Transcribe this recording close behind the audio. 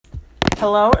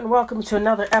Hello and welcome to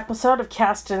another episode of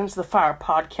Cast Into the Fire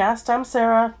podcast. I'm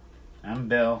Sarah. I'm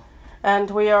Bill. And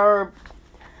we are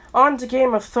on to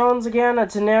Game of Thrones again, a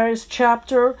Daenerys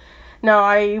chapter. Now,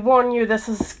 I warn you, this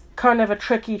is kind of a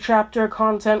tricky chapter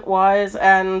content-wise,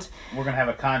 and we're going to have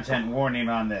a content warning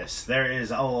on this. There is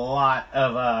a lot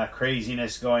of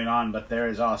craziness going on, but there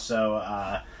is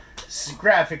also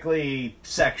graphically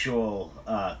sexual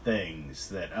things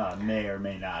that may or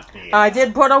may not be. I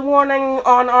did put a warning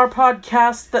on our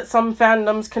podcast that some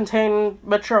fandoms contain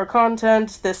mature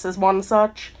content. This is one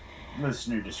such.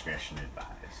 Listener discretion advised.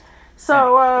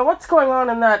 So, what's going on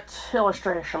in that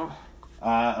illustration?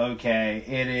 Okay,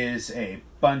 it is a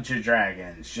bunch of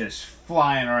dragons just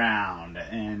flying around,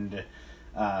 and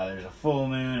there's a full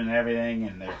moon and everything,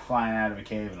 and they're flying out of a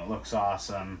cave, and it looks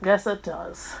awesome. Yes, it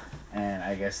does. And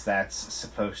I guess that's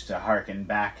supposed to harken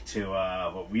back to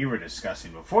what we were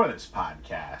discussing before this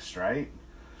podcast, right?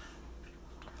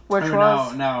 Which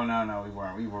was? No, we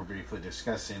weren't. We were briefly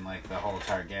discussing, like, the whole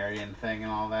Targaryen thing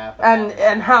and all that.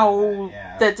 And how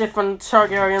the different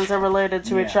Targaryens are related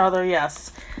to each other,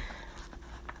 yes.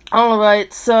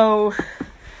 Alright, so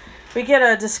we get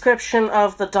a description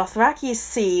of the Dothraki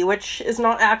Sea, which is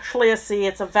not actually a sea,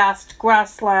 it's a vast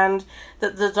grassland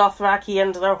that the Dothraki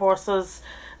and their horses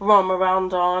roam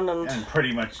around on and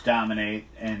pretty much dominate,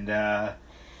 and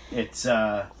it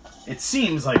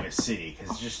seems like a sea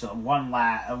because it's just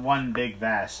one big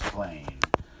vast plain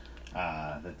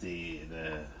that the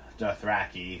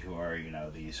Dothraki, who are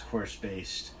these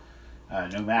horse-based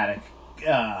nomadic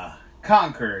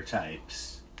conqueror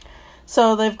types.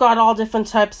 So they've got all different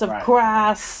types of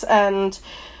grass and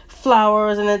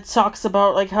flowers, and it talks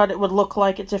about like how it would look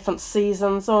like at different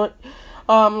seasons. So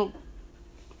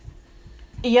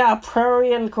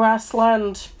prairie and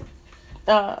grassland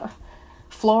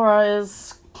flora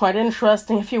is quite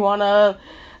interesting if you want to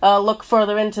look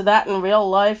further into that in real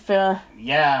life.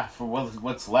 Yeah, for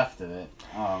what's left of it.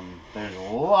 There's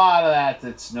a lot of that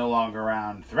that's no longer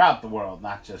around throughout the world,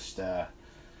 not just the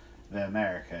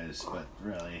Americas, but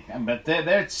really, but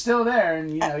they're still there,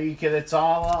 and it's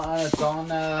all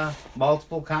on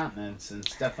multiple continents, and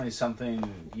it's definitely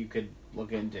something you could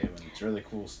look into, and it's really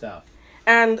cool stuff.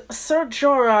 And Ser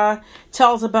Jorah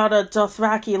tells about a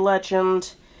Dothraki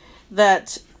legend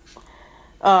that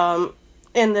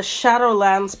in the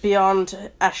Shadowlands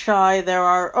beyond Ashai there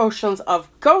are oceans of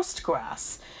ghost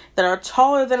grass that are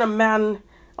taller than a man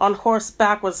on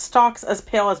horseback with stalks as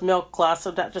pale as milk glass,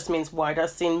 so that just means white. I've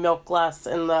seen milk glass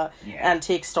in the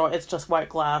antique store. It's just white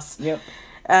glass. Yep.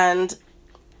 And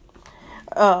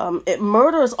it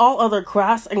murders all other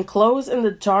grass and glows in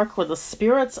the dark with the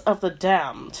spirits of the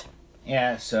damned.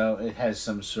 Yeah, so it has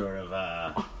some sort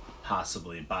of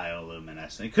possibly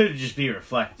bioluminescent. It could just be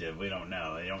reflective. We don't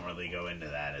know. They don't really go into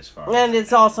that as far. And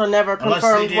it's also never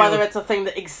confirmed whether it's a thing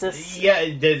that exists. Yeah, I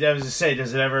was going to say,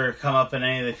 does it ever come up in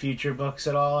any of the future books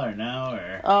at all, or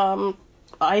no? Or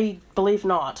I believe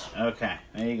not. Okay,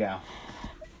 there you go.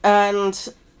 And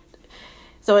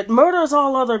so it murders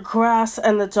all other grass,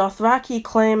 and the Dothraki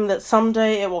claim that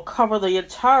someday it will cover the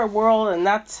entire world, and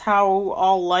that's how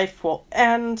all life will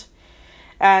end.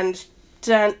 And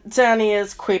Dany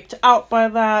is creeped out by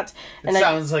that. It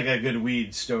sounds like a good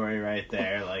weed story right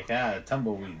there. Like,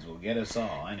 tumbleweeds will get us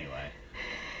all anyway.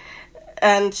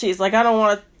 And she's like, I don't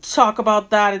want to talk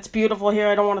about that. It's beautiful here.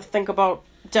 I don't want to think about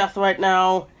death right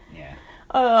now. Yeah.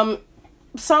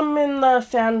 Some in the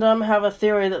fandom have a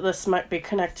theory that this might be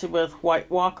connected with White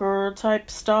Walker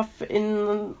type stuff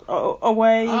in a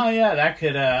way. Oh yeah, that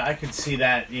could I could see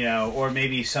that, or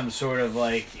maybe some sort of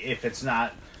like, if it's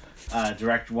not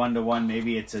direct one-to-one,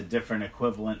 maybe it's a different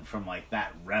equivalent from like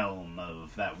that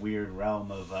weird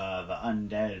realm of the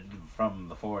undead from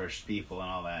the forest people and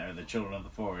all that, or the children of the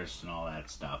forest and all that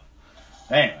stuff.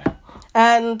 Anyway.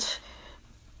 And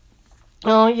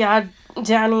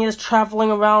Dany is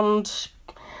traveling around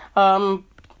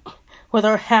with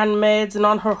her handmaids and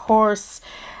on her horse,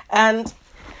 and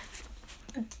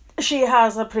she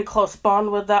has a pretty close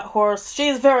bond with that horse.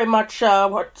 She's very much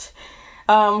what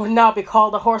would now be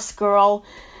called a horse girl,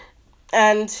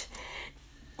 and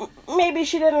maybe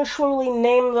she didn't truly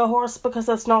name the horse because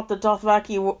that's not the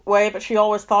Dothraki way, but she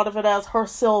always thought of it as her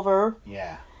Silver.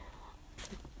 Yeah.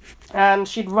 And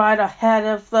she'd ride ahead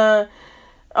of the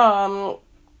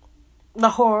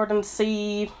horde and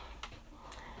see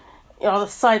the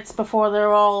sights before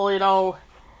they're all,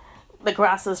 the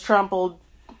grass is trampled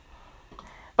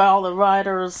by all the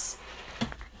riders.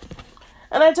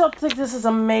 And I don't think this is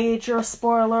a major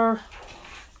spoiler.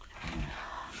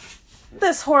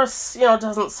 This horse,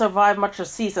 doesn't survive much of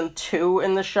season 2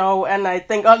 in the show, and I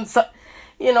think,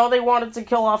 they wanted to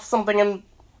kill off something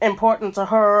important to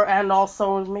her, and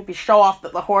also maybe show off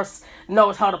that the horse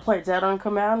knows how to play dead on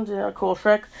command. Yeah, cool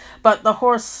trick. But the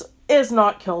horse is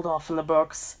not killed off in the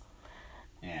books.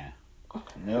 Yeah.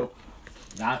 Nope.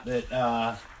 Not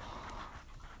that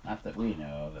we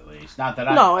know of, at least. Not that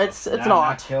I No, know. it's not. not.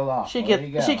 Not killed off. She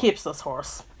She keeps this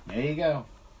horse. There you go.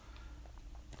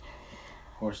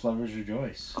 Horse lovers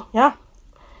rejoice. Yeah.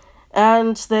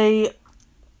 And they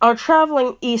are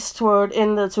traveling eastward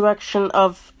in the direction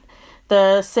of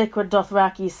the sacred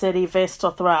Dothraki city, Vaes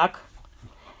Dothrak.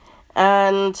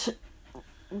 And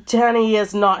Dany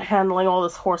is not handling all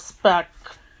this horseback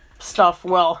stuff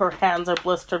well. Her hands are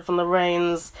blistered from the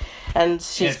reins, and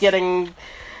she's getting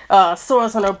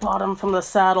sores on her bottom from the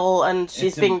saddle, and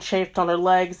she's being chafed on her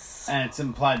legs. And it's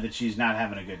implied that she's not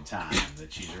having a good time,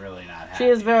 that she's really not happy. She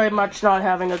is very much not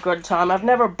having a good time. I've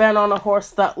never been on a horse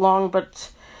that long,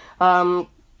 but my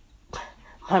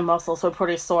muscles were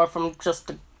pretty sore from just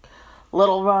a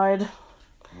little ride.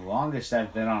 The longest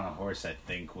I've been on a horse, I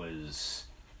think, was...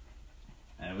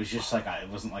 And it was just like, it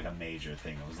wasn't like a major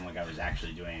thing. It wasn't like I was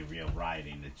actually doing real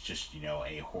riding. It's just,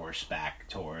 a horseback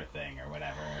tour thing or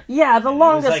whatever. Yeah, the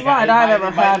longest ride I've ever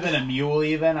had. It might have been a mule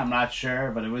even, I'm not sure.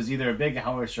 But it was either a big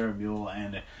horse or a mule.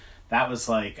 And that was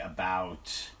like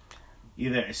about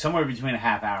either somewhere between a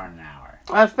half hour and an hour.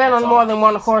 I've been on more than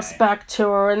one horseback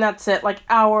tour, and that's it. Like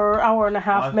hour and a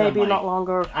half, maybe, not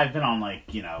longer. I've been on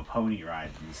pony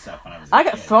rides and stuff when I was a I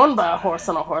kid. got thrown by a horse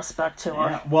on a horseback tour.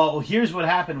 Yeah. Well, here's what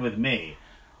happened with me.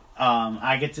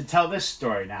 I get to tell this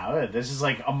story now. This is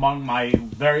like among my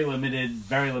very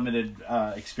limited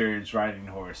experience riding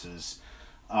horses.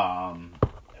 And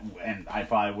I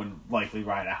probably wouldn't likely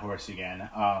ride a horse again.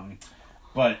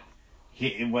 But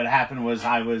what happened was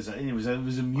it was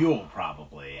a mule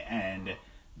probably, and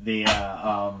the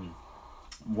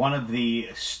one of the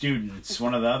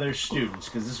other students,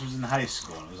 because this was in high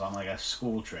school, it was on like a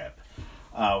school trip.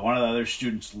 One of the other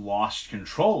students lost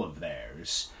control of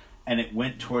theirs, and it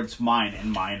went towards mine,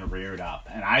 and mine reared up,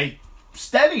 and I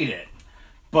steadied it,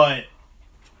 but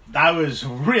I was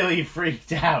really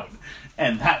freaked out,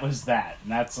 and that was that.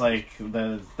 And that's like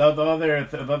the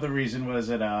other reason was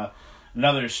that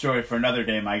another story for another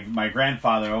day. My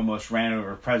grandfather almost ran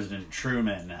over President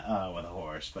Truman with a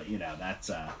horse, but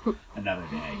that's another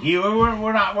day.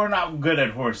 We're not good at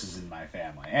horses in my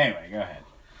family. Anyway, go ahead.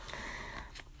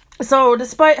 So,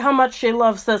 despite how much she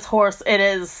loves this horse, it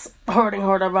is hurting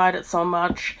her to ride it so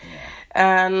much.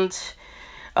 Yeah. And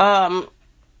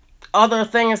other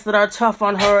things that are tough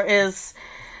on her is,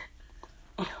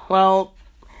 well,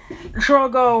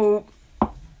 Drogo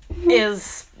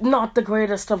is not the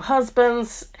greatest of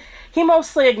husbands. He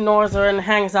mostly ignores her and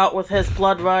hangs out with his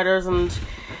blood riders and,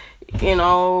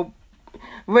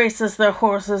 races their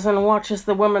horses and watches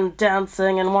the women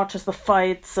dancing and watches the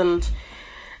fights, and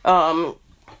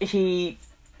he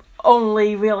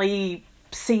only really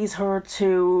sees her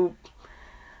to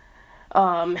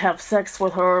have sex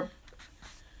with her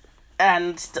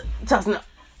and doesn't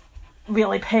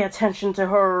really pay attention to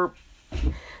her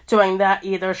doing that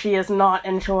either. She is not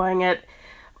enjoying it.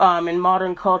 In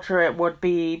modern culture, it would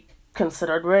be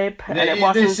considered rape, and it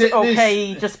wasn't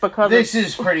just because this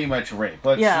is pretty much rape.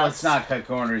 Let's not cut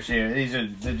corners here. These are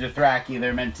the Dothraki.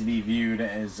 They're meant to be viewed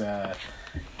as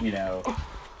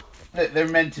they're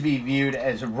meant to be viewed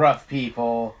as rough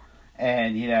people,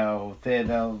 and they'll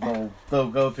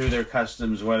go through their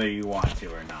customs whether you want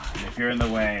to or not. And if you're in the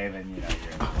way, then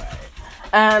you're in the way.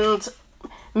 And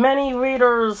many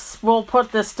readers will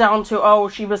put this down to,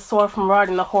 she was sore from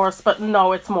riding the horse, but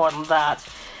no, it's more than that.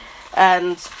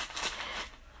 And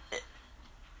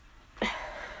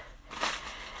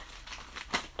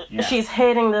she's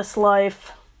hating this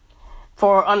life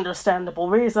for understandable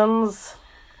reasons.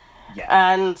 Yeah.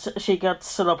 And she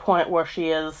gets to the point where she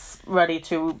is ready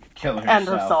to kill herself. End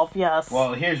herself, yes.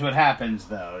 Well, here's what happens,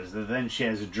 though, is that then she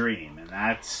has a dream, and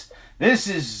this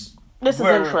is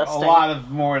interesting. A lot of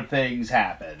more things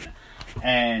happen.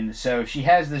 And so she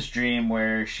has this dream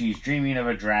where she's dreaming of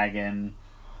a dragon,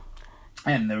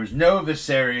 and there was no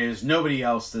Viserys, nobody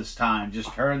else this time,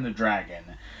 just her and the dragon.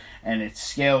 And its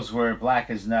scales were black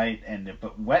as night,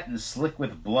 but wet and slick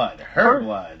with blood. Her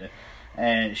blood.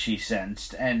 And she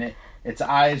sensed, and its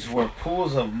eyes were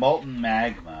pools of molten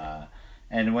magma,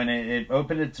 and when it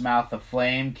opened its mouth, a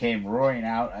flame came roaring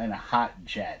out in a hot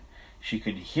jet. She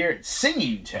could hear it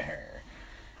singing to her.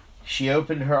 She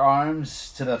opened her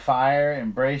arms to the fire,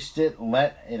 embraced it,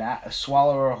 let it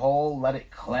swallow her whole, let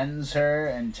it cleanse her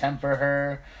and temper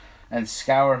her and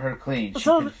scour her clean. She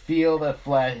could feel the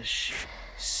flesh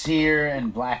sear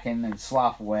and blacken and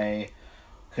slough away,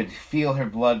 could feel her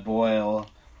blood boil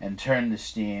and turn to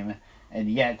steam, and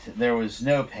yet there was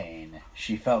no pain.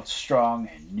 She felt strong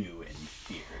and new and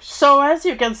fierce. So as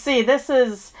you can see, this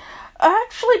is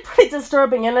actually pretty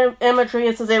disturbing imagery.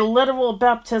 This is a literal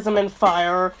baptism in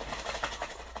fire.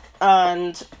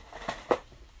 And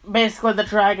basically the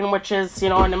dragon, which is,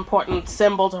 an important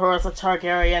symbol to her as a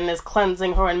Targaryen, is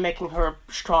cleansing her and making her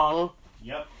strong.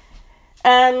 Yep.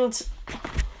 And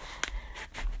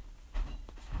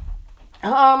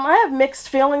I have mixed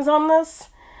feelings on this.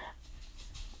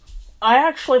 I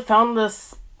actually found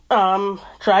this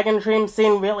dragon dream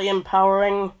scene really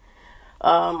empowering.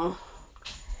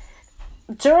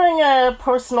 During a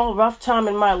personal rough time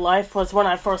in my life was when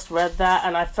I first read that,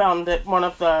 and I found it one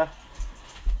of the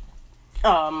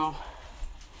I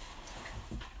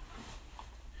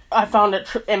found it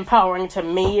empowering to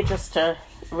me just to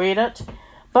read it.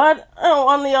 But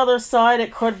on the other side,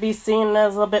 it could be seen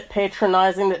as a bit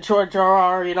patronizing that George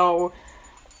R.R., an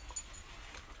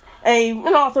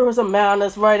author who's a man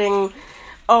is writing,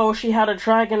 she had a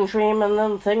dragon dream and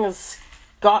then things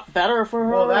got better for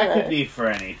her. Well, that could be for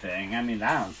anything. I mean,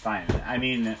 I don't find it. I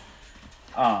mean,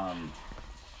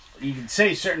 you could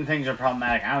say certain things are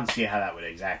problematic. I don't see how that would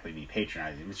exactly be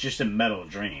patronizing. It's just a metal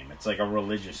dream. It's like a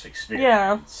religious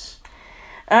experience.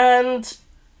 Yeah. And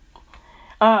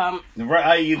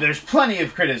there's plenty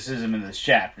of criticism in this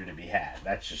chapter to be had.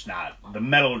 That's just not... The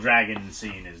metal dragon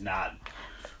scene is not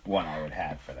one I would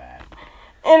have for that.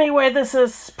 Anyway, this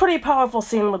is a pretty powerful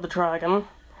scene with the dragon.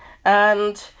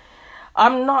 And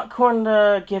I'm not going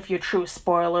to give you true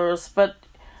spoilers, but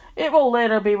it will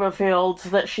later be revealed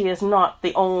that she is not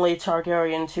the only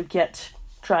Targaryen to get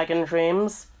dragon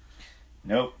dreams.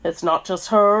 Nope. It's not just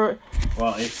her.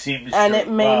 Well, it seems... And it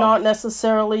may not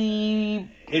necessarily...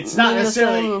 It's not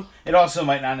necessarily... It also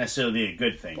might not necessarily be a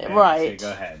good thing. Ben, right. So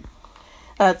go ahead.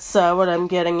 That's what I'm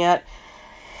getting at.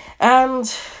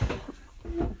 And...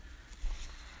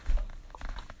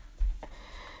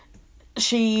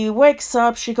 she wakes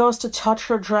up, she goes to touch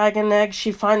her dragon egg,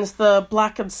 she finds the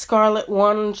black and scarlet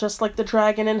one, just like the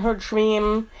dragon in her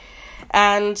dream,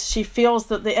 and she feels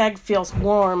that the egg feels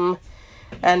warm,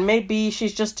 and maybe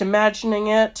she's just imagining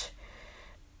it,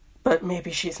 but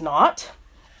maybe she's not.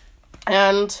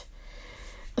 And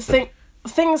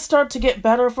things start to get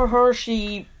better for her.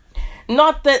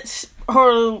 Not that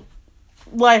her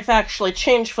life actually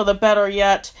changed for the better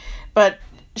yet, but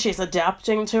she's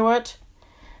adapting to it.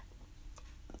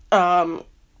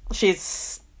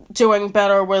 She's doing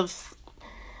better with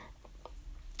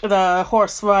the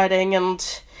horse riding,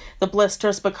 and the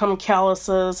blisters become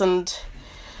calluses, and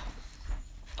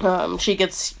she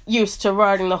gets used to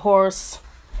riding the horse.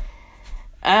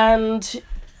 And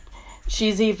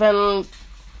she's even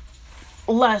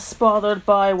less bothered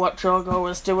by what Drogo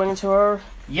is doing to her.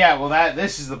 Yeah, well,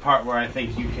 this is the part where I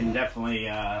think you can definitely...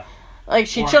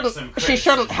 she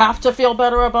shouldn't have to feel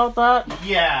better about that.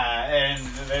 Yeah, and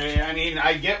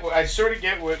I sort of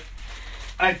get what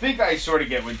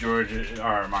George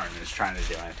R. R. Martin is trying to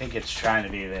do. I think it's trying to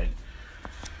be that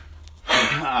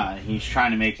he's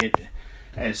trying to make it,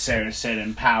 as Sarah said,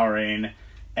 empowering.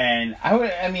 And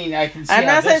I can see. And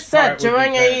how as this I said, part would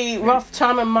during be a rough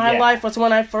time in my life was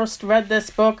when I first read this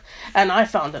book, and I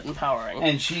found it empowering.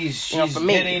 And she's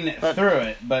getting through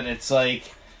it, but it's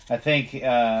like, I think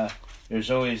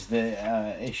there's always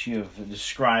the issue of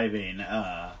describing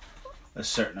a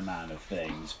certain amount of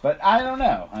things. But I don't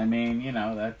know. I mean,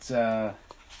 that's... So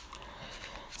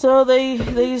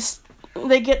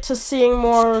they get to seeing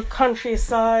more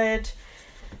countryside.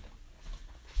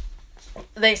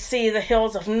 They see the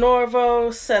hills of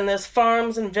Norvos, and there's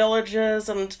farms and villages,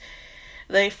 and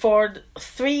they ford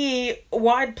 3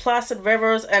 wide placid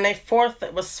rivers and a 4th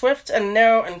that was swift and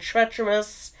narrow and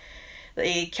treacherous.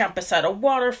 They camp beside a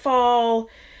waterfall.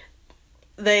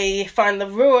 They find the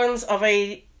ruins of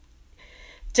a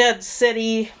dead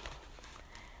city,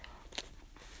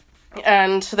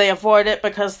 and they avoid it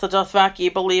because the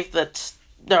Dothraki believe that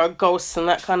there are ghosts in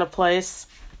that kind of place.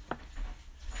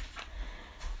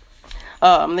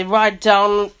 They ride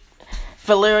down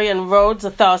Valyrian roads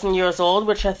 1,000 years old,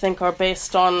 which I think are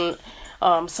based on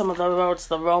some of the roads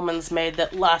the Romans made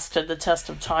that lasted the test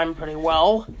of time pretty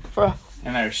well.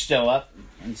 And they're still up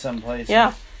in some places.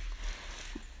 Yeah.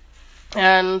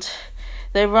 And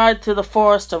they ride through the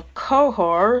forest of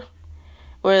Qohor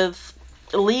with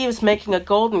leaves making a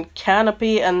golden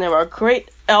canopy, and there are great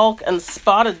elk and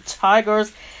spotted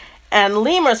tigers and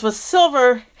lemurs with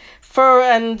silver fur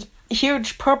and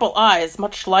huge purple eyes,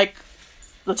 much like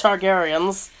the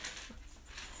Targaryens.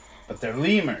 But they're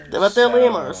lemurs.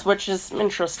 Lemurs, which is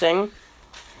interesting.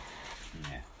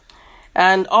 Yeah.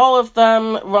 And all of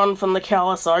them run from the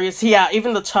Khalasar. You see,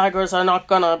 even the tigers are not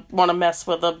gonna want to mess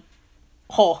with a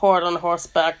whole horde on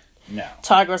horseback. No.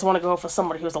 Tigers want to go for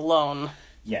somebody who's alone.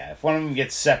 Yeah, if one of them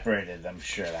gets separated, I'm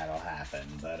sure that'll happen.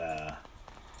 But,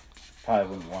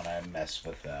 probably wouldn't want to mess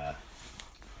with,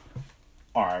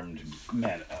 armed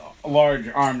men, large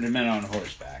armed men on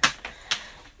horseback.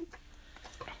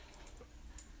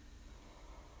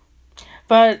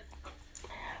 But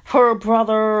her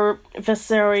brother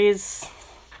Viserys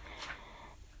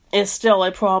is still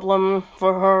a problem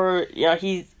for her. Yeah,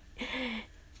 he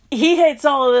hates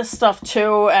all of this stuff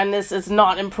too, and this is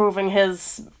not improving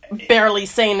his barely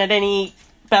sane at any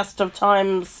best of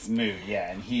times mood.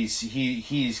 Yeah, and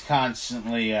he's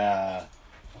constantly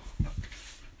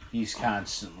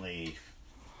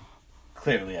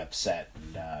clearly upset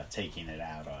and taking it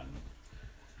out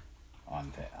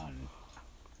on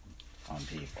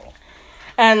people.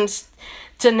 And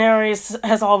Daenerys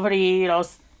has already,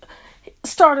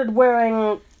 started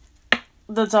wearing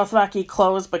the Dothraki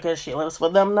clothes because she lives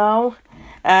with them now.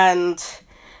 And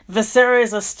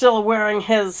Viserys is still wearing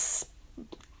his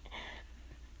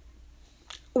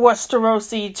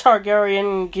Westerosi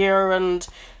Targaryen gear, and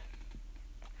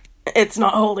it's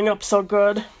not holding up so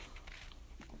good.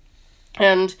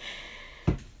 And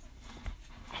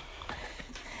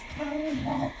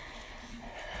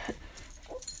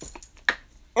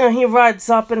he rides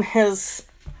up in his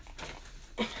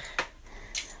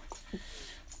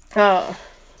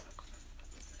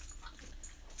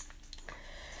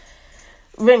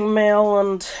ringmail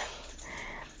and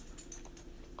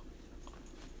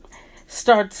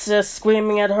starts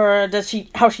screaming at her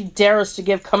how she dares to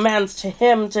give commands to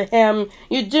him.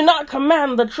 You do not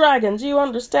command the dragon, do you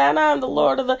understand? I am the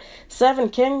Lord of the Seven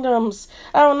Kingdoms.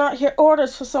 I will not hear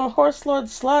orders for some horse lord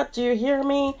slut, do you hear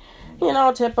me?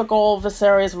 Typical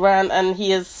Viserys rant, and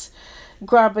he is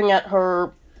grabbing at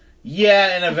her.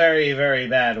 Yeah, in a very, very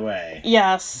bad way.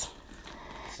 Yes.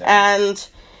 So. And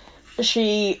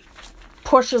she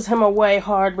pushes him away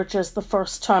hard, which is the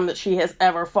first time that she has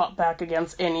ever fought back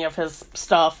against any of his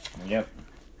stuff. Yep.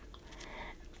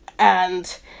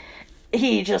 And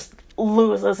he just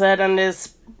loses it and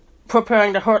is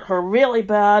preparing to hurt her really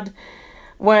bad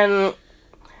when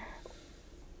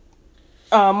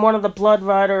one of the Blood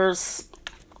Riders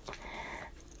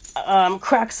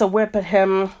cracks a whip at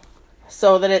him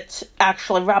so that it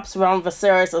actually wraps around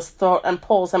Viserys' throat and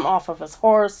pulls him off of his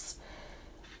horse.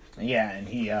 Yeah, and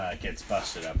he gets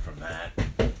busted up from that.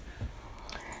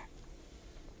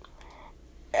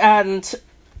 And,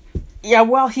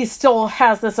 while he still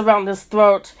has this around his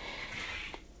throat,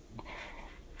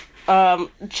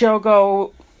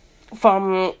 Jogo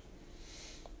from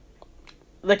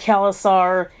the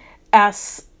Khalasar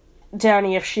asks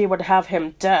Dany if she would have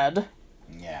him dead.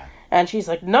 Yeah. And she's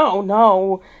like,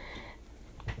 no.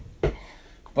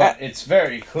 But it's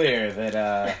very clear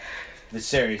that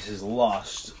Viserys has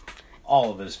lost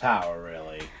all of his power,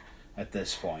 really, at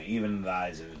this point, even in the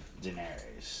eyes of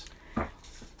Daenerys.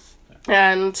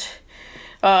 And,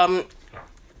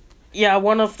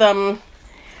 one of them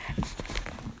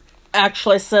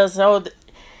actually says,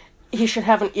 he should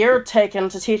have an ear taken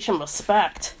to teach him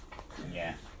respect.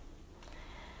 Yeah.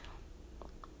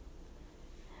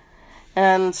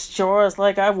 And Jorah's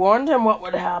like, I warned him what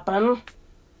would happen.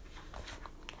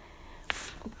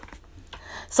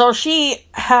 So she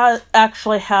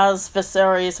actually has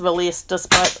Viserys released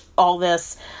despite all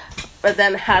this, but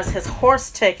then has his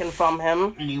horse taken from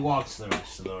him. And he walks the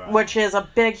rest of the ride. Which is a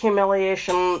big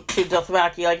humiliation to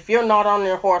Dothraki. Like, if you're not on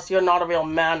your horse, you're not a real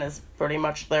man, is pretty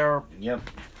much their... Yep.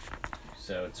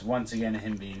 So it's once again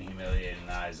him being humiliated in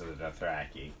the eyes of the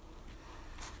Dothraki.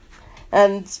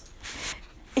 And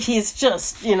he's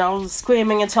just,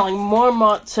 screaming and telling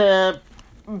Mormont to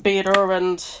beat her,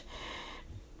 and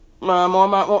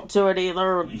Mormont won't do it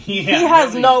either. Yeah, he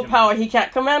has no power. He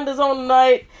can't command his own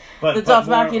knight. The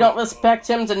Dothraki don't respect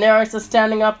him. Daenerys is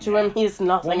standing up to him. He's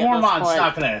nothing at this point. Mormont's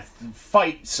not going to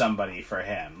fight somebody for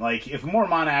him. Like, if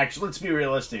Mormont actually... Let's be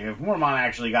realistic. If Mormont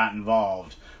actually got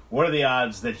involved, what are the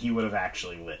odds that he would have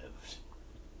actually lived?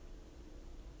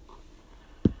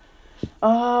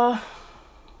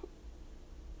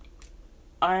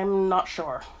 I'm not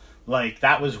sure. Like,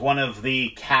 that was one of the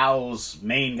Cal's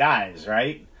main guys,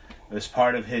 right? It was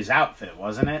part of his outfit,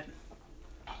 wasn't it?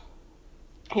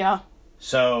 Yeah.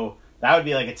 So, that would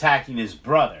be like attacking his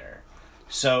brother.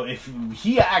 So, if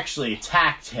he actually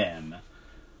attacked him,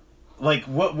 like,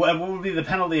 what would be the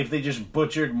penalty if they just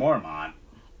butchered Mormont?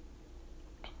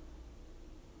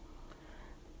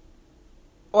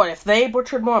 What, if they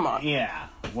butchered Mormont? Yeah.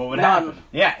 What would happen?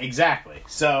 Yeah, exactly.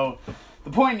 So,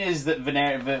 the point is that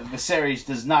Viserys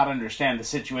does not understand the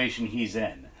situation he's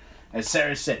in. As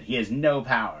Sarah said, he has no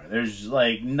power. There's,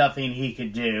 nothing he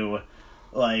could do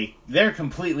like they're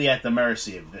completely at the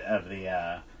mercy of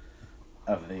the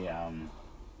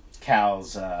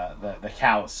Cal's the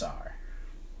Khalasar.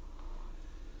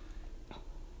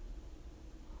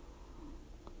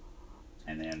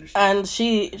 And they understand. And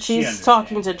she's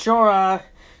talking to Jorah.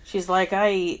 She's like,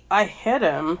 I hit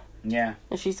him. Yeah.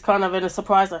 And she's kind of in a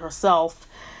surprise at herself.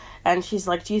 And she's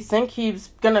like, do you think he's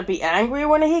gonna be angry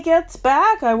when he gets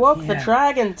back? I woke the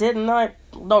dragon, didn't I?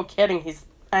 No kidding, he's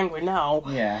angry now.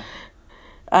 Yeah.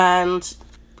 And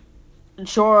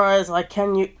Jorah is like,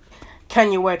 can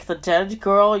you wake the dead,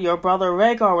 girl? Your brother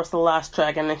Rhaegar was the last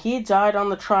dragon, and he died on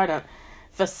the Trident.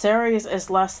 Viserys is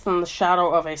less than the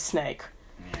shadow of a snake.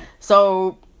 Yeah.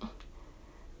 So,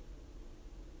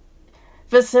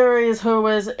 Viserys, who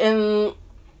is in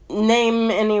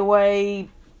name anyway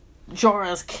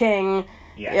Jorah's king,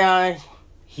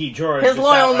 his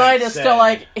loyal knight is still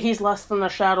like, he's less than the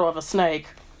shadow of a snake.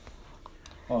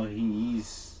 Well,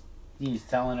 he's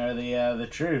telling her the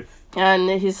truth. And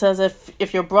he says,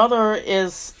 if your brother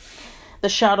is the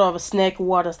shadow of a snake,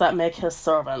 what does that make his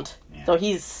servant? Yeah. So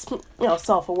he's,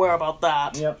 self-aware about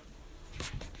that. Yep.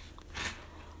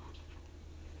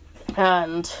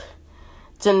 And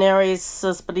Daenerys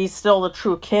says, but he's still the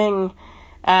true king.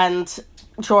 And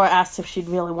Jorah asks if she'd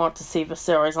really want to see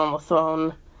Viserys on the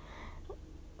throne.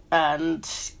 And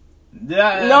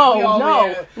nobody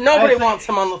wants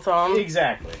him on the throne.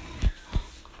 Exactly.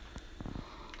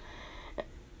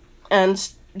 And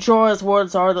Jorah's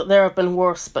words are that there have been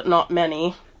worse, but not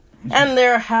many. And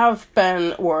there have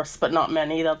been worse, but not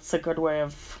many. That's a good way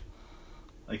of...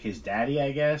 Like his daddy,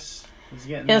 I guess, was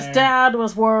getting His there. dad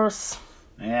was worse.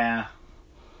 Yeah.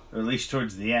 Or at least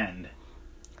towards the end.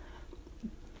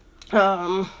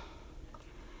 And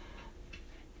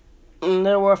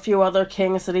there were a few other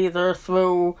kings that either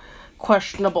through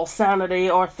questionable sanity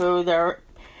or through their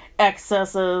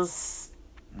excesses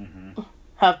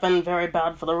have been very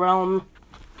bad for the realm.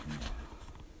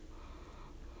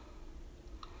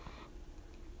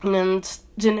 And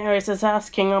Daenerys is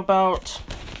asking about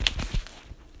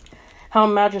how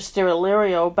Magister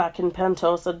Illyrio back in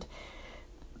Pentos had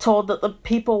told that the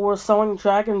people were sewing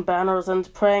dragon banners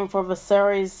and praying for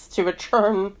Viserys to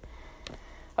return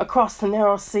across the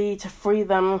narrow sea to free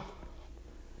them.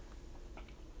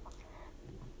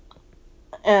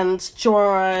 And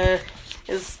Jorah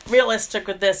is realistic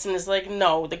with this and is like,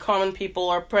 no, the common people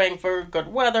are praying for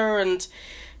good weather and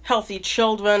healthy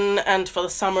children and for the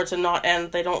summer to not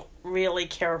end. They don't really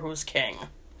care who's king.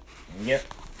 Yep.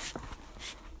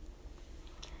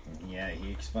 Yeah,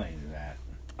 he explains that.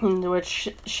 In which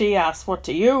she asks, what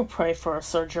do you pray for,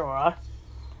 Ser Jorah?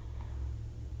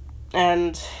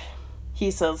 And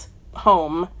he says,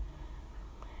 home.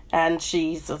 And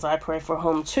she says, I pray for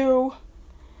home too.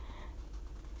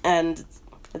 And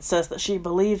it says that she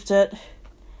believed it.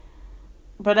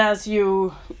 But as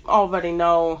you already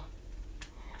know,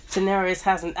 Daenerys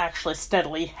hasn't actually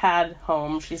steadily had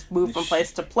home. She's moved from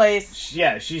place to place.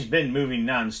 Yeah, she's been moving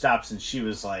nonstop since she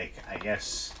was, like, I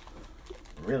guess,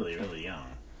 really, really young.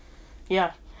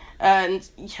 Yeah. And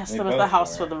yes, there was the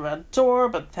house with the red door,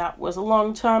 but that was a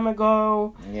long time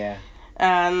ago. Yeah.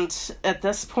 And at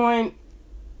this point,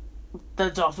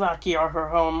 the Dothraki are her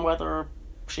home, whether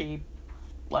she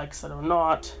likes it or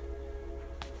not.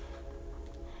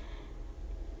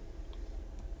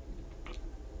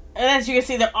 And as you can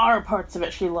see, there are parts of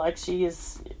it she likes.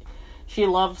 She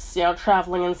loves,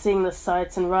 traveling and seeing the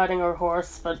sights and riding her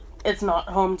horse, but it's not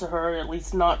home to her, at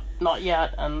least not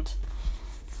yet, and...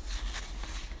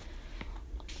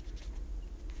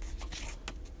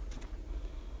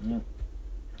 Yep.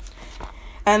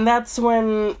 And that's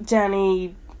when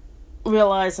Dany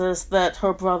realizes that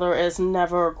her brother is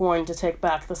never going to take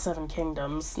back the Seven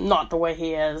Kingdoms. Not the way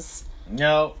he is.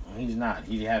 No, he's not.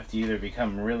 He'd have to either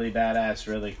become really badass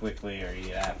really quickly, or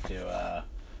he'd have to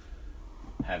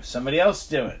have somebody else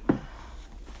do it.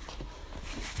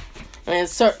 And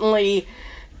certainly,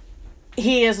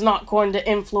 he is not going to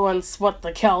influence what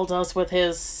the Khal does with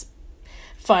his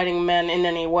fighting men in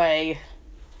any way.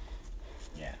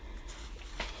 Yeah.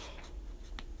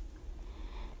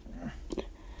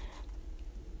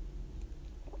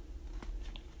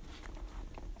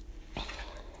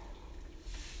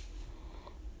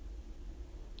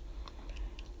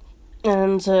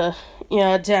 And,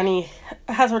 Dany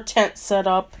has her tent set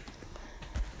up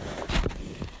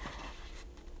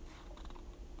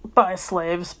by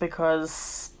slaves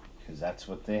because that's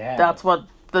what they have. That's what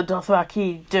the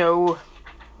Dothraki do.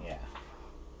 Yeah.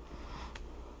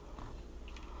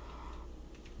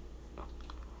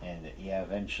 And,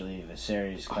 eventually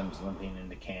Viserys comes limping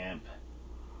into camp.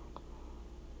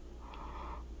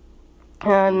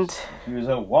 And... He was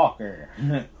a walker.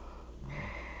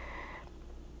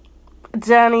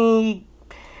 Dany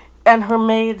and her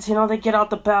maids, they get out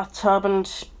the bathtub and,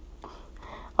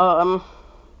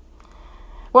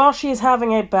 while she's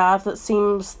having a bath, it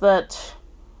seems that,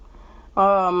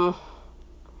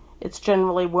 it's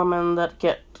generally women that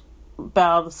get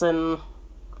baths in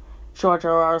George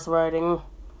R.R.'s writing.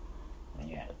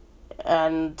 Yeah.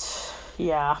 And,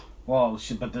 yeah. Well,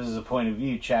 but this is a point of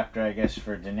view chapter, I guess,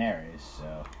 for Daenerys,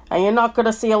 so... And you're not going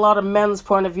to see a lot of men's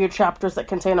point of view chapters that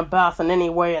contain a bath in any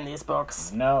way in these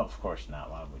books. No, of course not.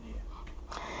 Why would you?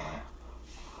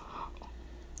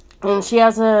 And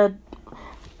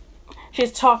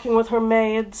she's talking with her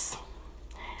maids,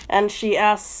 and she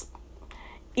asks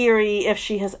Eerie if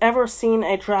she has ever seen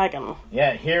a dragon.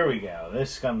 Yeah, here we go.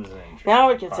 This comes in interesting. Now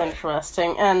it gets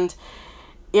interesting, and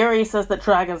Eerie says that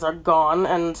dragons are gone,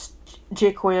 and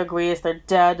Jaqui agrees they're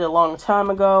dead a long time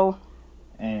ago.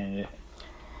 And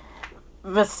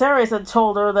Viserys had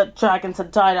told her that dragons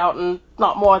had died out in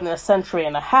not more than a century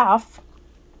and a half.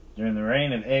 During the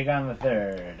reign of Aegon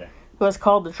III. Who was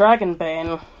called the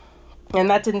Dragonbane. And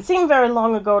that didn't seem very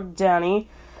long ago to Dany,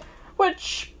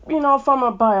 which, from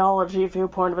a biology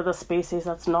viewpoint of the species,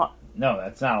 that's not... No,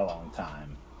 that's not a long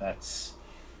time. That's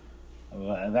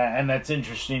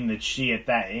interesting that she at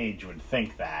that age would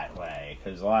think that way,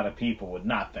 because a lot of people would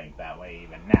not think that way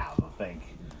even now. They'll think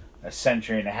a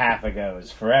century and a half ago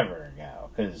is forever ago,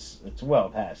 because it's well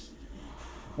past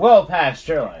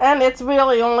her life. And it's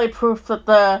really only proof that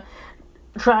the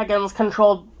dragons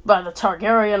controlled by the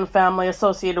Targaryen family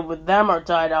associated with them are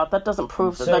died out. That doesn't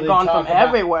prove that they're gone from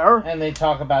everywhere. And they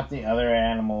talk about the other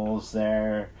animals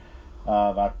there,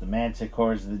 about the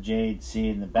manticores, the Jade Sea,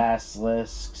 and the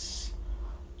basilisks.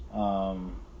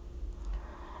 In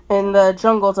the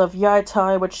jungles of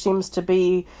Yaitai, which seems to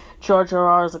be George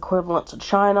R.R.'s equivalent to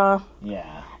China.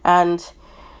 Yeah. And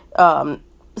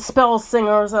spell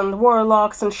singers and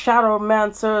warlocks and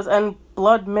shadowmancers and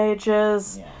blood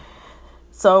mages. Yeah.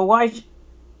 So why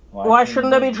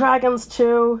shouldn't there be dragons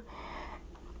too?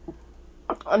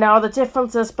 Now the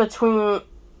differences between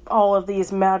all of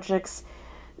these magics,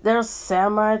 they're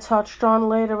semi-touched on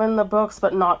later in the books,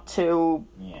 but not to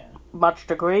much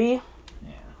degree.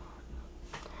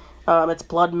 Yeah. It's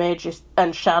Blood Mage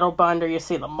and Shadowbinder you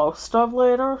see the most of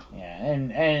later. Yeah, and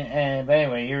but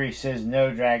anyway, Eerie says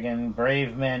no dragon,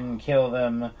 brave men kill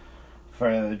them,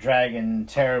 for the dragon,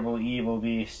 terrible evil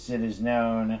beast, it is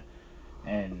known.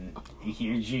 And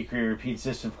Jaqui repeats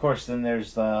this. Of course, then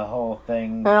there's the whole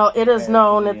thing. Well, it is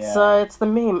known. It's the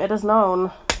meme. It is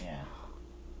known. Yeah.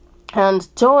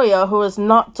 And Doria, who is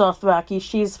not Dothraki,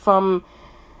 she's from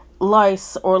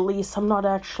Lys or Lys. I'm not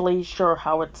actually sure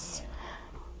how it's.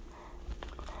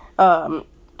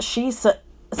 She says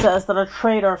that a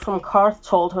traitor from Karth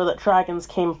told her that dragons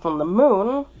came from the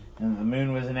moon. And the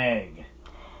moon was an egg.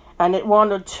 And it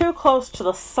wandered too close to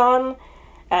the sun.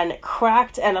 And it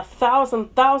cracked, and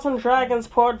 1,000 dragons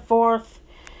poured forth,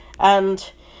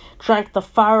 and drank the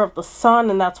fire of the sun,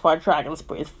 and that's why dragons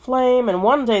breathe flame. And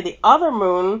one day the other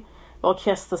moon will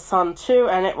kiss the sun too,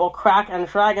 and it will crack, and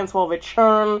dragons will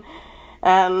return.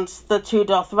 And the two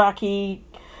Dothraki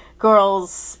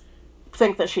girls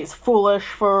think that she's foolish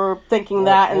for thinking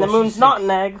that, and the moon's not an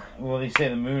egg. Well, they say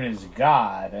the moon is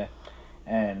God,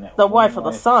 and the wife of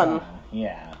the sun.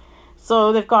 Yeah.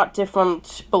 So they've got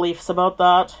different beliefs about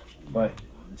that. But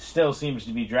it still seems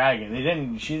to be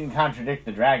dragon. She didn't contradict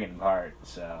the dragon part,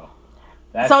 so...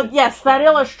 that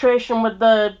illustration with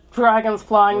the dragons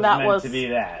flying, that was... meant to be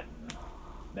that.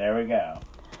 There we go.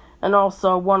 And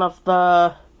also one of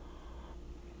the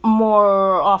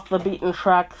more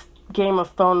off-the-beaten-track Game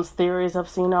of Thrones theories I've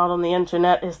seen out on the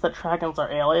internet is that dragons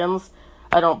are aliens.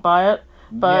 I don't buy it,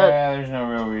 but... Yeah, there's no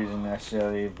real reason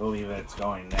necessarily to believe that it's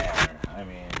going there. I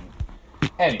mean...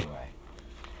 Anyway.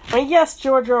 Yes,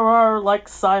 George R.R.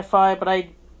 likes sci-fi, but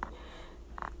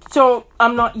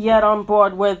I'm not yet on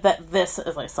board with that this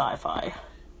is a sci-fi.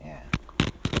 Yeah.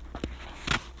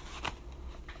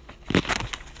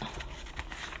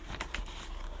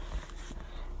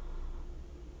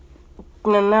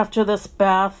 And after this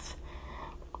bath,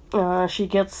 she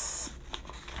gets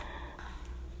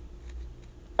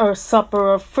her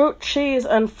supper of fruit, cheese,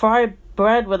 and fried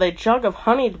bread with a jug of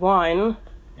honeyed wine.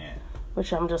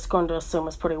 Which I'm just going to assume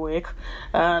is pretty weak.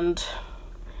 And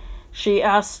she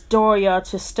asks Doria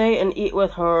to stay and eat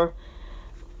with her.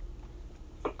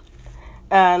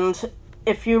 And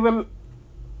if you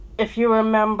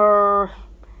remember,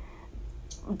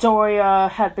 Doria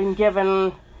had been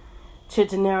given to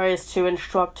Daenerys to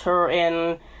instruct her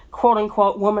in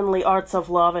quote-unquote womanly arts of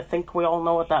love. I think we all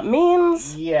know what that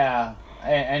means. Yeah.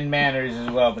 And manners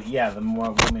as well, but yeah, the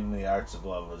more womanly arts of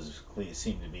love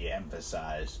seemed to be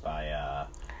emphasized by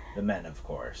the men, of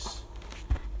course.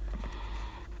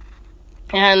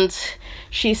 And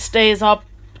she stays up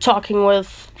talking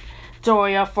with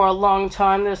Doria for a long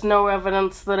time. There's no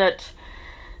evidence that it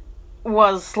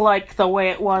was like the way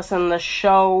it was in the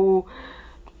show.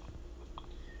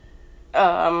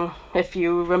 If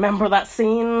you remember that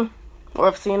scene or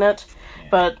have seen it. Yeah.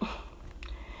 But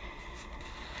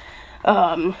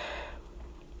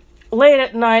late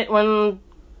at night when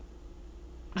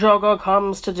Drogo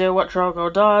comes to do what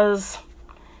Drogo does,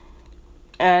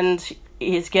 and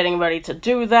he's getting ready to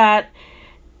do that,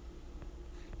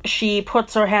 she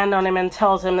puts her hand on him and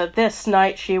tells him that this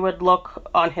night she would look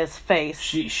on his face.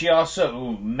 She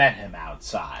also met him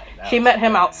outside. She met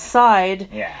him outside.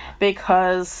 Yeah.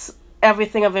 Because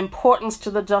everything of importance to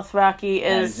the Dothraki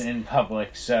is in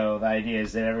public, so the idea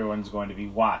is that everyone's going to be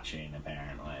watching,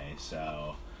 apparently.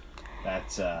 So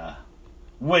that's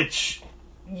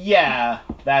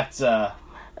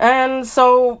and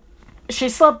so she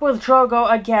slept with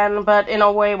Drogo again, but in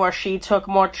a way where she took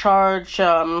more charge,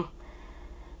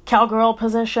 cowgirl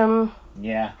position.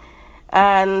 Yeah.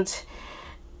 And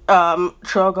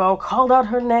Drogo called out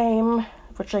her name,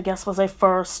 which I guess was a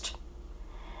first.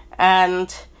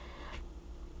 And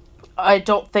I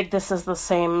don't think this is the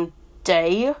same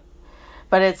day,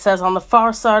 but it says on the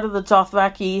far side of the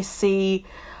Dothraki Sea,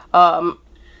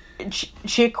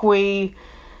 Chikwi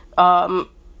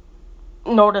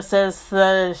notices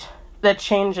the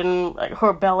change in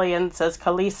her belly and says,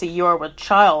 "Khaleesi, you're with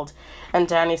child." And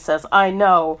Dany says, "I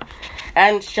know."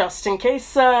 And just in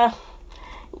case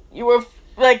you were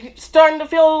starting to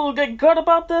feel good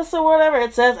about this or whatever,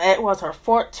 it says it was her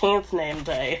 14th name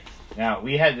day. Now,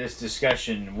 we had this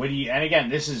discussion, and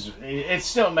again, it's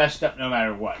still messed up no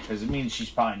matter what, because it means she's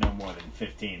probably no more than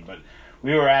 15, but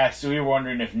we were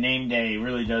wondering if name day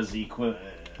really does the equivalent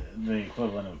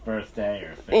of birthday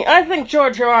or 15. I think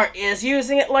George R.R. is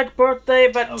using it like birthday,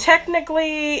 but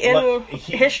technically in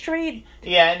history...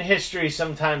 Yeah, in history,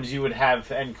 sometimes you would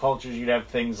have, and cultures, you'd have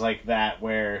things like that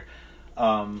where,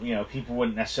 people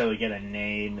wouldn't necessarily get a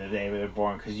name the day they were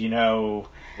born, because,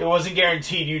 it wasn't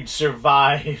guaranteed you'd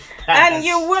survive. And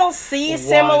you will see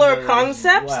similar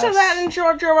concepts to that in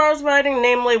George R.R.'s writing,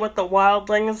 namely with the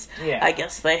wildlings. Yeah. I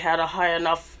guess they had a high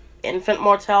enough infant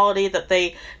mortality that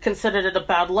they considered it a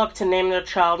bad luck to name their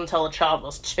child until the child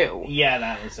was 2. Yeah,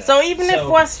 that was it. So even if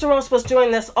Westeros was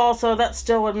doing this also, that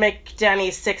still would make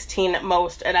Dany 16 at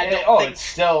most, and I don't think...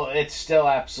 it's still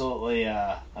absolutely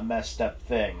a messed up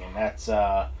thing, and that's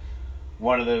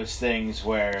one of those things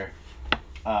where,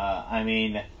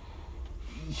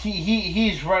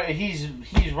 he's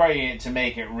writing it to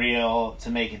make it real, to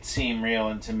make it seem real,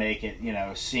 and to make it,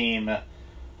 seem,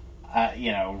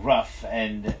 rough,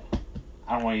 and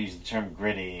I don't want to use the term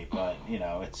gritty, but,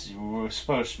 we're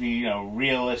supposed to be,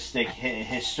 realistic,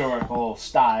 historical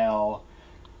style.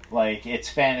 Like, it's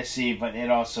fantasy, but it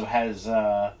also has,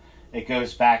 it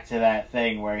goes back to that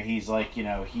thing where he's like,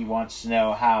 he wants to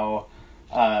know how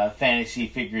fantasy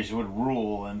figures would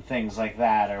rule and things like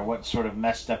that, or what sort of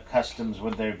messed up customs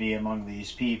would there be among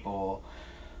these people.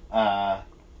 And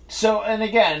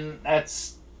again,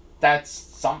 that's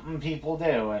something people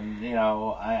do, and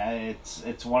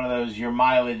it's one of those, your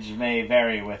mileage may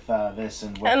vary with this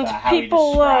and with how he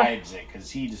describes it, because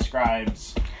he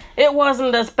describes. It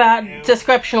wasn't as bad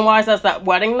description-wise as that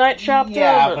wedding night chapter.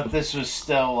 Yeah, but this was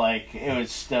still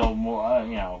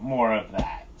more, more of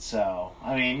that. So,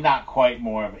 not quite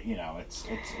more, but it's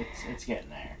getting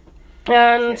there.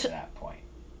 And it's getting to that point.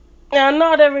 And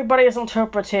not everybody's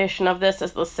interpretation of this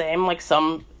is the same. Like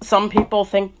some people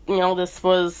think, this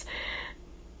was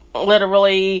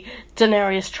literally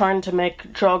Daenerys trying to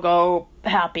make Drogo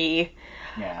happy.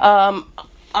 Yeah.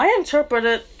 I interpret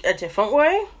it a different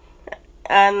way.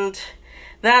 And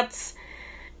I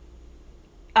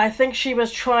think she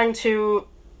was trying to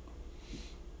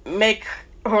make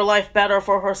her life better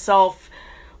for herself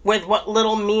with what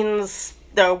little means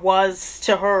there was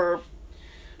to her.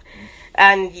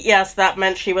 And yes, that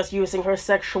meant she was using her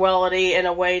sexuality in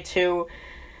a way to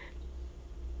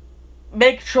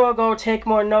make Drogo take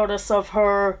more notice of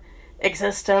her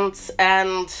existence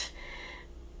and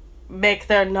make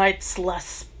their nights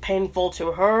less painful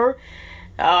to her.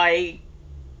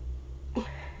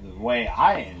 The way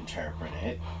I interpret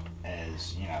it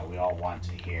is, we all want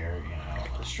to hear,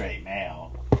 the straight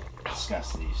male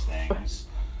discuss these things.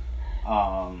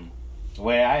 The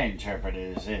way I interpret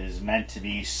it is meant to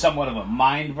be somewhat of a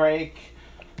mind break,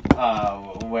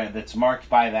 that's marked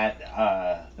by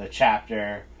that the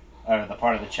chapter, or the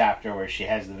part of the chapter where she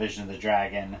has the vision of the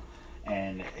dragon,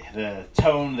 and the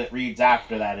tone that reads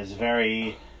after that is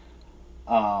very,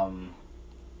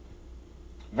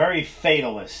 very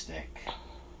fatalistic,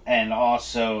 and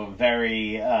also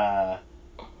very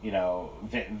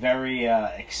very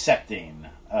accepting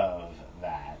of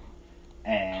that,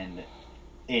 and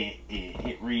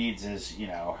it reads as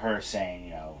her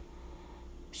saying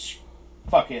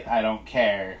fuck it, I don't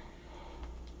care.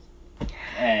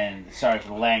 And sorry for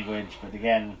the language, but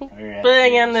again,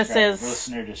 this is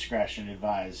listener discretion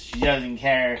advised. She doesn't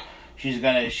care.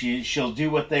 She'll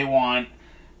do what they want,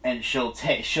 and she'll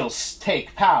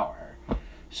take power.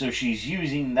 So she's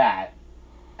using that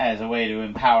as a way to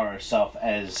empower herself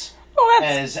as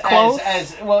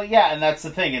well, yeah, and that's the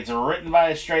thing. It's written by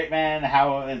a straight man.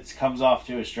 How it comes off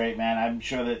to a straight man, I'm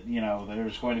sure that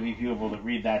there's going to be people that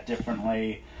read that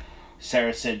differently.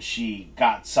 Sarah said she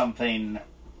got something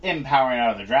empowering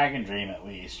out of the Dragon Dream, at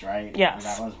least, right?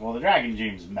 Yes. The Dragon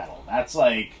Dream's metal. That's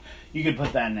like, you could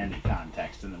put that in any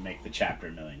context and then make the chapter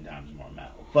a million times more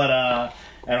metal. But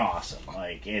and awesome.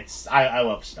 Like, I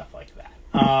love stuff like that.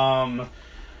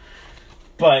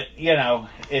 But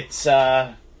it's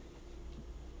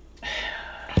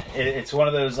it's one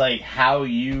of those, like, what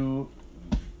you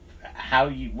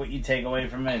take away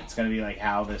from it, it's going to be like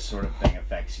how this sort of thing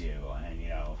affects you.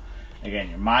 And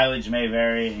again, your mileage may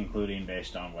vary, including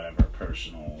based on whatever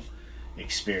personal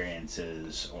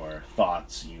experiences or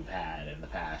thoughts you've had in the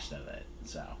past of it.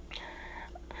 So,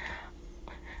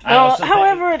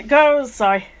 however it goes,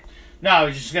 sorry. No, I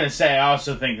was just going to say, I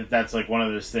also think that that's like one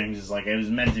of those things, is like, it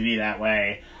was meant to be that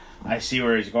way. I see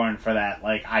where he's going for that.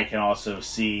 Like, I can also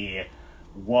see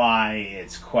why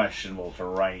it's questionable to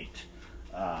write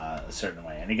a certain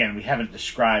way. And again, we haven't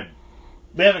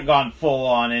gone full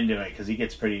on into it, because he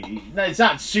gets pretty. It's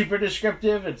not super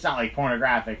descriptive. It's not like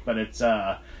pornographic, but it's you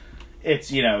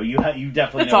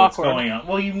definitely know what's going on.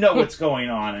 Well, you know what's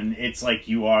going on, and it's like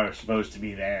you are supposed to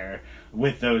be there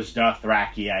with those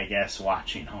Dothraki, I guess,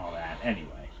 watching all that.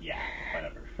 Anyway, yeah,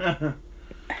 whatever.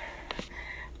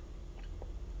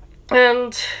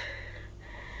 And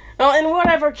well, in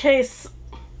whatever case,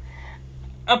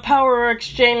 a power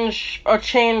exchange or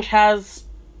change has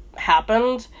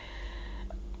happened.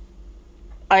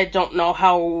 I don't know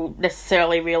how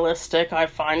necessarily realistic I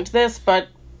find this, but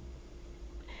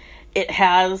it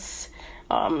has.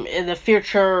 In the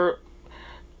future,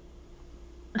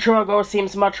 Drogo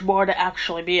seems much more to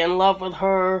actually be in love with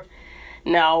her.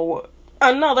 Now,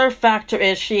 another factor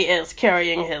is she is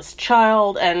carrying his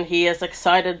child, and he is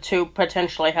excited to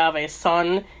potentially have a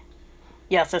son.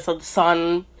 Yes, I said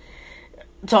son.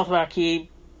 Dothraki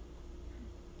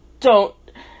don't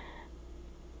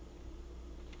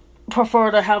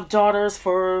prefer to have daughters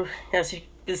for, as you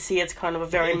can see, it's kind of a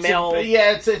very male.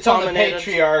 It's on the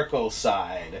patriarchal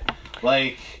side.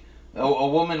 Like, a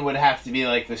woman would have to be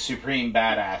like the supreme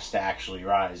badass to actually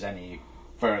rise any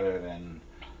further than,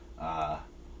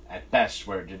 at best,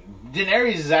 where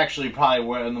Daenerys is actually probably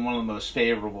one of the most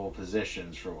favorable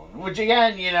positions for women. Which,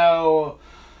 again,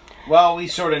 well, we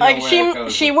sort of know where it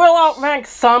goes. She will outrank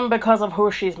some because of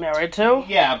who she's married to.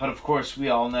 Yeah, but of course we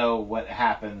all know what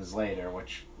happens later,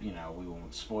 which, we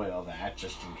won't spoil that,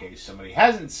 just in case somebody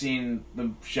hasn't seen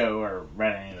the show or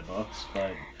read any of the books,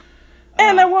 but...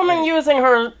 and a woman using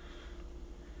her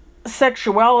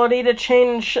sexuality to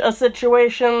change a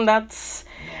situation, that's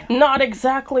not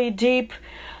exactly deep,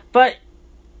 but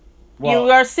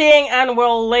you are seeing, and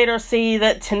will later see,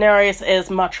 that Daenerys is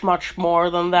much, much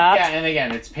more than that. Yeah, and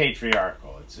again, it's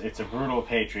patriarchal. It's a brutal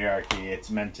patriarchy.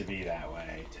 It's meant to be that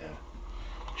way, to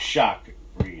shock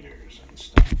readers and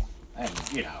stuff. And,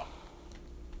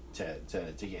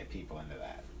 to get people into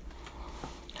that.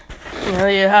 Do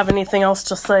you have anything else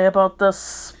to say about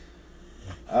this?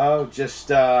 Oh, just,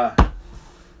 the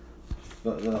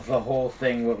whole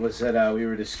thing, what was it, we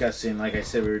were discussing, like I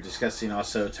said, we were discussing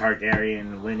also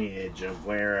Targaryen lineage of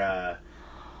where,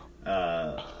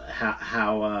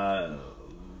 how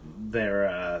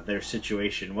their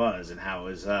situation was, and how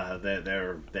it was,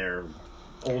 their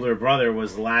older brother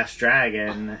was the last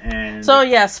dragon, and... So,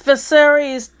 yes,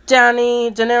 Viserys,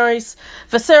 Daenerys,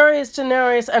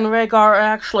 and Rhaegar are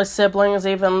actually siblings,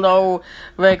 even though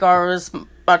Rhaegar is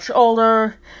much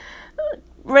older.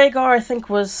 Rhaegar, I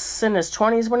think, was in his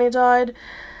 20s when he died.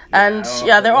 And,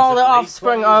 they're all the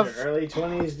offspring of... early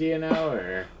 20s, do you know,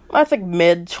 or...? I think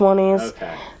mid-20s.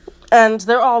 Okay. And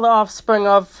they're all the offspring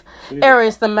of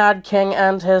Aerys the Mad King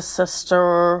and his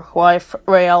sister wife,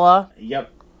 Rhaella.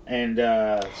 Yep. And,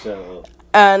 so...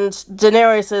 And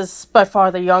Daenerys is by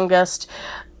far the youngest.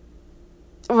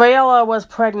 Rhaella was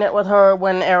pregnant with her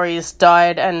when Aerys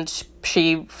died, and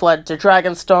she fled to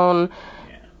Dragonstone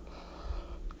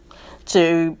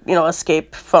to,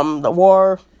 escape from the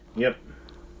war. Yep.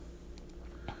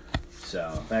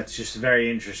 So, that's just a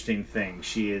very interesting thing.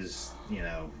 She is,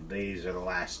 these are the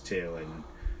last two,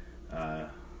 and,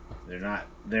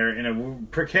 They're in a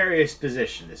precarious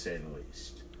position, to say the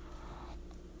least.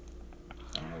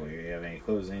 I don't know, do you have any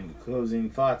closing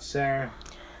thoughts, Sarah?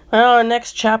 Well, our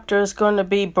next chapter is going to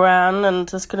be Bran, and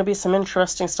there's going to be some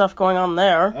interesting stuff going on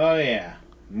there. Oh, yeah.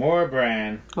 More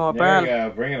Bran. More Bran. There you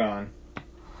go. Bring it on.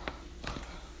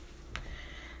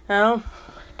 Well,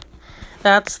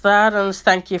 that's that, and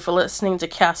thank you for listening to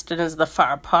Cast It Into the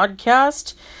Fire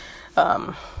podcast.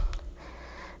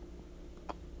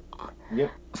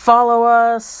 Yep. Follow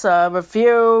us,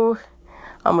 review.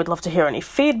 We'd love to hear any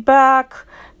feedback.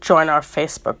 Join our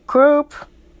Facebook group.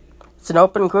 It's an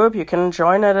open group. You can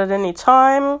join it at any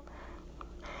time.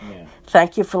 Yeah.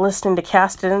 Thank you for listening to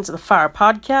Cast It Into the Fire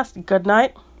podcast. Good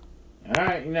night. All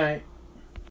right, good night.